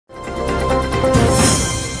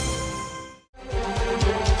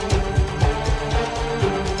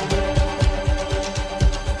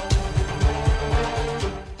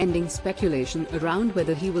speculation around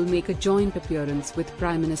whether he will make a joint appearance with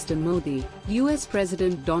Prime Minister Modi. US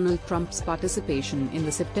President Donald Trump's participation in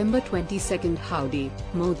the September 22 Howdy,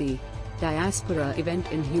 Modi, diaspora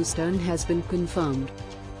event in Houston has been confirmed.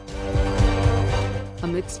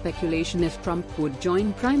 Amid speculation if Trump would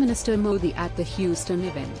join Prime Minister Modi at the Houston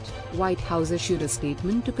event, White House issued a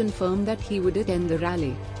statement to confirm that he would attend the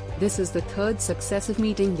rally. This is the third successive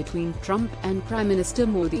meeting between Trump and Prime Minister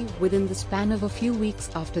Modi within the span of a few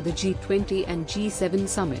weeks after the G20 and G7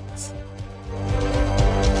 summits.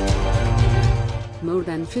 More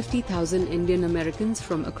than 50,000 Indian Americans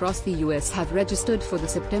from across the US have registered for the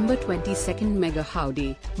September 22 Mega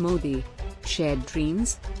Howdy, Modi, Shared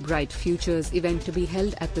Dreams, Bright Futures event to be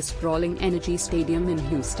held at the sprawling Energy Stadium in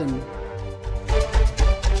Houston.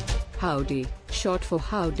 Howdy, short for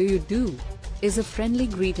how do you do, is a friendly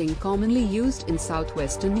greeting commonly used in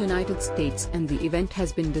southwestern United States, and the event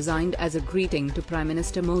has been designed as a greeting to Prime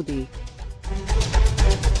Minister Modi.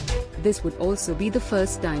 This would also be the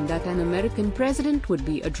first time that an American president would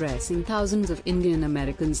be addressing thousands of Indian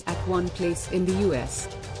Americans at one place in the US.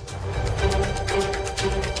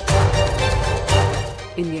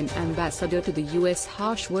 Indian ambassador to the US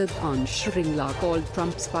Harshvardhan Shringla called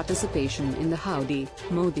Trump's participation in the Howdy,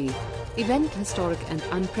 Modi, event historic and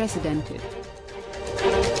unprecedented.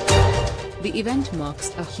 The event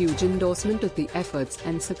marks a huge endorsement of the efforts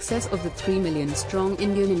and success of the 3 million-strong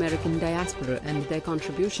Indian American diaspora and their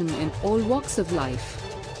contribution in all walks of life.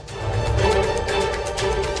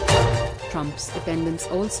 Trump's attendance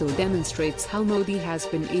also demonstrates how Modi has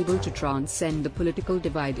been able to transcend the political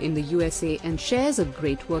divide in the USA and shares a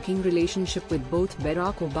great working relationship with both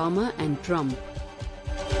Barack Obama and Trump.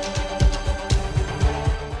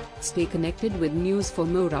 Stay connected with NYOOOZ for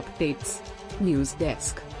more updates. News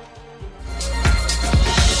Desk.